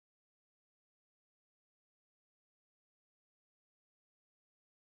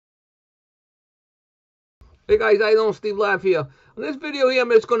Hey guys, I know Steve Laugh here. In this video here, I'm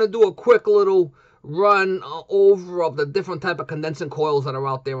just going to do a quick little run over of the different type of condensing coils that are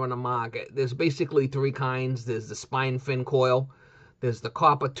out there on the market. There's basically three kinds. There's the spine fin coil. There's the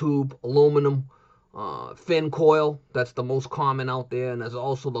copper tube aluminum fin coil. That's the most common out there. And there's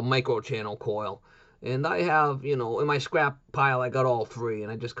also the microchannel coil. And I have, in my scrap pile, I got all three.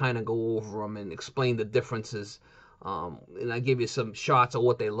 And I just kind of go over them and explain the differences. And I give you some shots of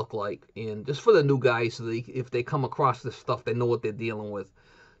what they look like, and just for the new guys, so if they come across this stuff, they know what they're dealing with.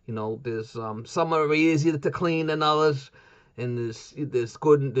 There's some are easier to clean than others, and there's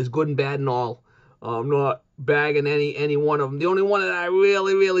good and bad and all. I'm not bagging any one of them. The only one that I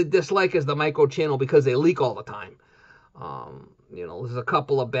really dislike is the micro channel because they leak all the time. There's a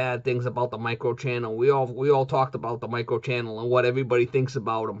couple of bad things about the micro channel. We all talked about the micro channel and what everybody thinks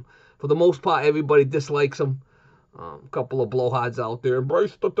about them. For the most part, everybody dislikes them. A couple of blowhards out there.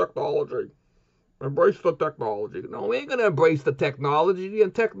 Embrace the technology. Embrace the technology. No, we ain't gonna embrace the technology.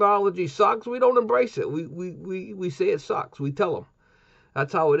 And technology sucks. We don't embrace it. We say it sucks. We tell them.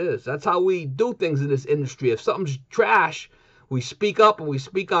 That's how it is. That's how we do things in this industry. If something's trash, we speak up and we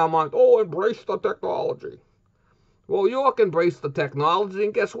speak our mind. Oh, embrace the technology. Well, York embraced the technology,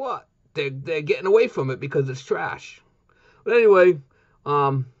 and guess what? They're getting away from it because it's trash. But anyway,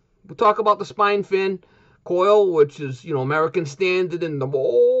 we'll talk about the spine fin coil, which is, American standard in the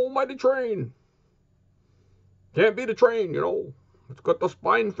almighty train. Can't beat a train, It's got the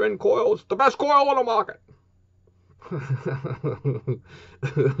spine fin coil. It's the best coil on the market.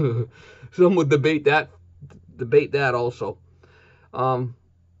 Some would debate that also.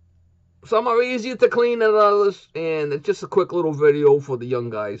 Some are easier to clean than others, and it's just a quick little video for the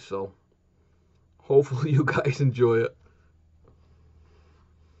young guys, so hopefully you guys enjoy it.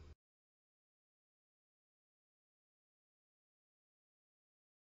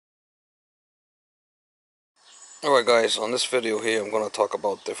 Alright guys, on this video here I'm going to talk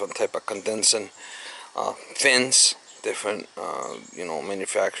about different type of condensing fins. Different,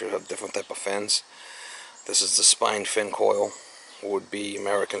 manufacturers have different type of fins. This is the spine fin coil. Would be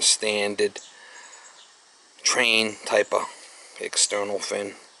American standard train type of external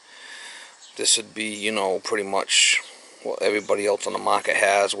fin. This would be, pretty much what everybody else on the market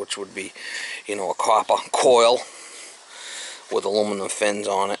has, which would be, a copper coil with aluminum fins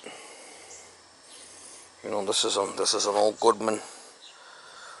on it. This is an old Goodman.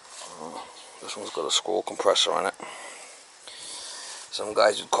 This one's got a scroll compressor on it. Some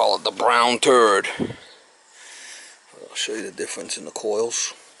guys would call it the brown turd. I'll show you the difference in the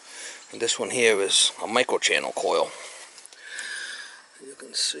coils. And this one here is a microchannel coil. You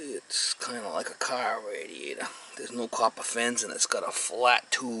can see it's kind of like a car radiator. There's no copper fins, and it's got a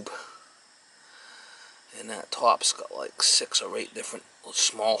flat tube. And that top's got like 6 or 8 different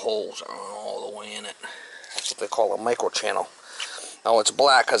small holes all the way in it. That's what they call a microchannel. Now it's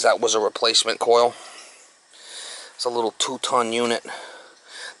black because that was a replacement coil. It's a little 2-ton unit.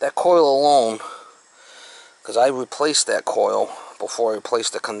 That coil alone, because I replaced that coil before I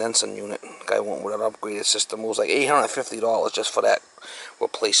replaced the condensing unit. The guy went with an upgraded system. It was like $850 just for that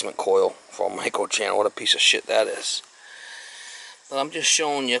replacement coil for a microchannel. What a piece of shit that is. But I'm just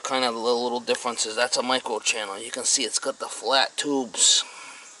showing you kind of the little differences. That's a microchannel. You can see it's got the flat tubes.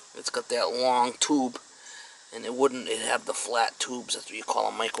 It's got that long tube. And it'd have the flat tubes. That's what you call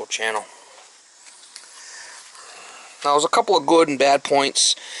a microchannel. Now there's a couple of good and bad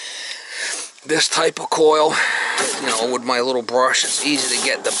points. This type of coil, with my little brush, it's easy to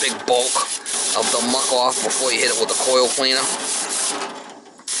get the big bulk of the muck off before you hit it with a coil cleaner.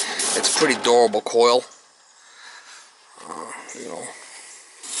 It's a pretty durable coil.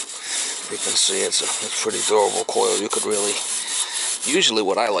 You can see it's a pretty durable coil. You could really, usually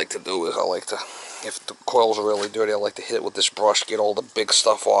what I like to do is if the coils are really dirty, I like to hit it with this brush, get all the big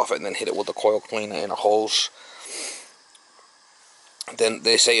stuff off it, and then hit it with the coil cleaner in a hose. Then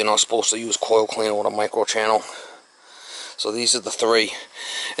they say you're not supposed to use coil cleaner with a microchannel. So these are the three.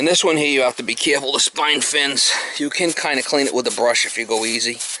 And this one here, you have to be careful. The spine fins, you can kind of clean it with a brush if you go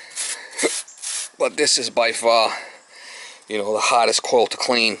easy. But this is by far, the hardest coil to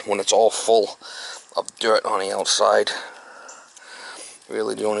clean when it's all full of dirt on the outside.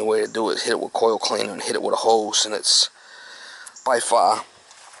 Really, the only way to do it is hit it with coil cleaner and hit it with a hose, and it's by far.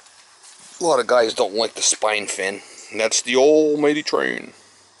 A lot of guys don't like the spine fin, and that's the almighty train.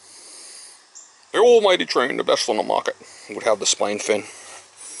 The almighty train, the best on the market, would have the spine fin.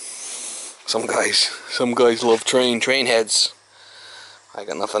 Some guys love train heads. I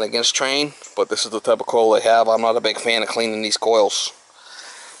got nothing against train, but this is the type of coil they have. I'm not a big fan of cleaning these coils.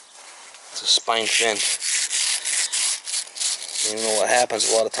 It's a spine fin. And you know what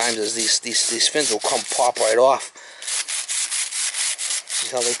happens a lot of times is these fins will pop right off. See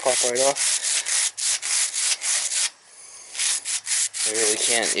how they pop right off? You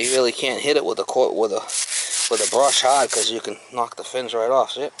really can't hit it with a brush hard, because you can knock the fins right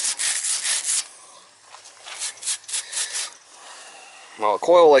off. See it? Now a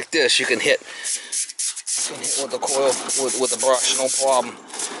coil like this, you can hit with the coil with the brush, no problem.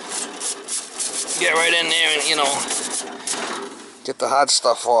 Get right in there and, you know, get the hard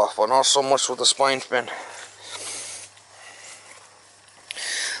stuff off, but not so much with the spine fin.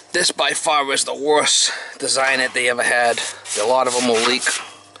 This by far is the worst design that they ever had. A lot of them will leak.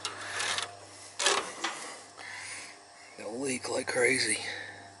 They'll leak like crazy.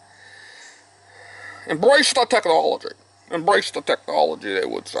 Embrace the technology. Embrace the technology, they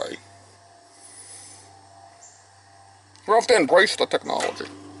would say. You have to embrace the technology.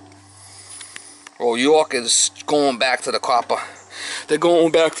 Well, York is going back to the copper. They're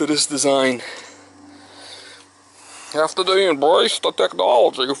going back to this design. After they embraced the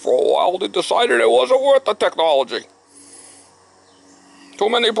technology for a while, they decided it wasn't worth the technology. Too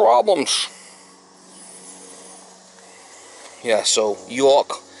many problems. Yeah, so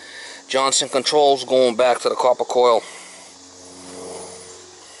York, Johnson Controls going back to the copper coil.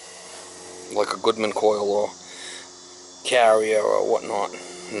 Like a Goodman coil or Carrier or whatnot.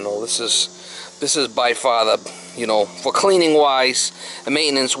 You know, this is by far the, you know, for cleaning wise and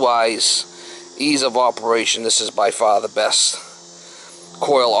maintenance wise, ease of operation, this is by far the best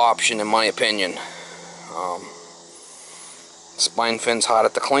coil option in my opinion. Spine fin's harder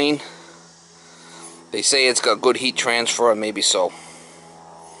to clean. They say it's got good heat transfer, and maybe so.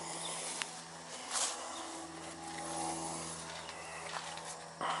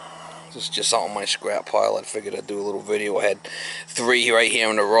 This is just out on my scrap pile. I figured I'd do a little video. I had 3 right here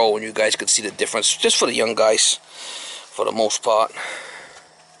in a row, and you guys could see the difference, just for the young guys, for the most part.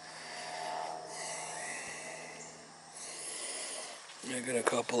 I got a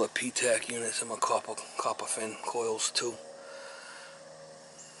couple of PTAC units in my copper fin coils too.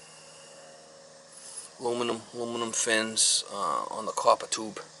 Aluminum fins on the copper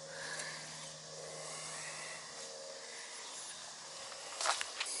tube.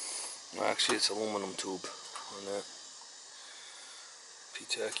 Actually, it's aluminum tube on that.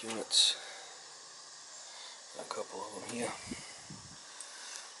 PTAC units. A couple of them here.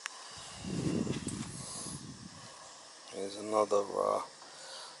 There's another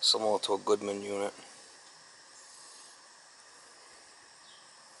similar to a Goodman unit.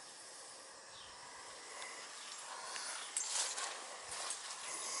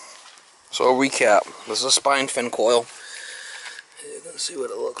 So a recap, this is a spine fin coil. You can see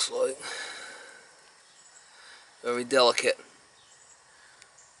what it looks like. Very delicate.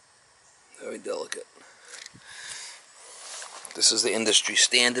 Very delicate. This is the industry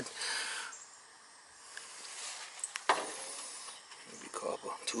standard. Maybe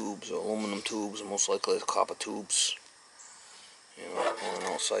copper tubes or aluminum tubes, most likely it's copper tubes. You know, on an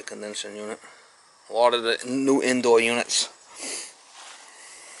outside condensing unit. A lot of the new indoor units.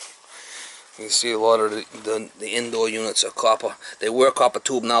 You can see a lot of the indoor units are copper. They were copper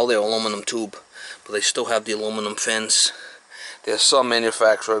tube, now they're aluminum tube, but they still have the aluminum fins. There's some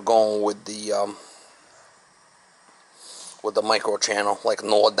manufacturer going with the micro channel, like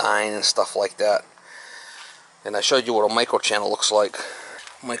Nordyne and stuff like that. And I showed you what a micro channel looks like.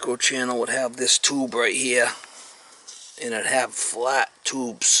 Micro channel would have this tube right here, and it'd have flat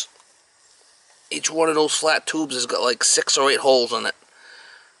tubes. Each one of those flat tubes has got like 6 or 8 holes in it.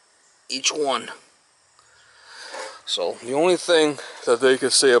 Each one. So the only thing that they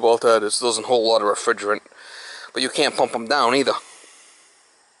could say about that is it doesn't hold a lot of refrigerant, but you can't pump them down either.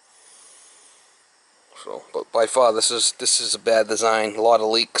 So, but by far this is a bad design. A lot of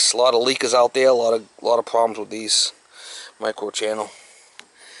leaks, a lot of leakers out there, a lot of problems with these micro channel.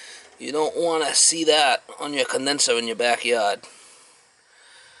 You don't want to see that on your condenser in your backyard.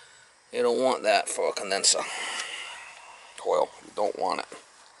 You don't want that for a condenser coil. You don't want it.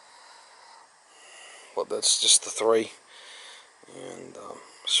 But that's just the 3, and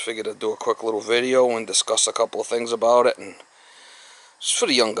just figured I'd do a quick little video and discuss a couple of things about it, and just for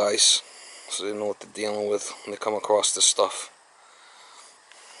the young guys, so they know what they're dealing with when they come across this stuff.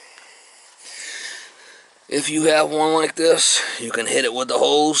 If you have one like this, you can hit it with the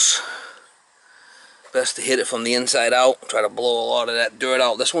hose. Best to hit it from the inside out. Try to blow a lot of that dirt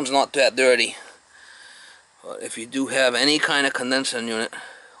out. This one's not that dirty, but if you do have any kind of condensing unit,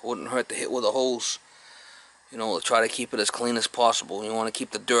 it wouldn't hurt to hit with a hose. You know, to try to keep it as clean as possible. You want to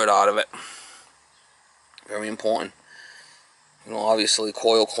keep the dirt out of it. Very important. You know, obviously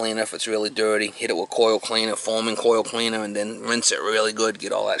coil cleaner if it's really dirty. Hit it with coil cleaner, foaming coil cleaner, and then rinse it really good.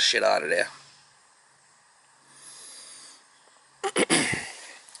 Get all that shit out of there.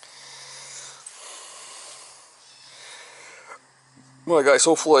 Well, guys,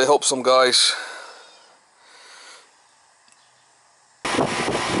 hopefully I helped some guys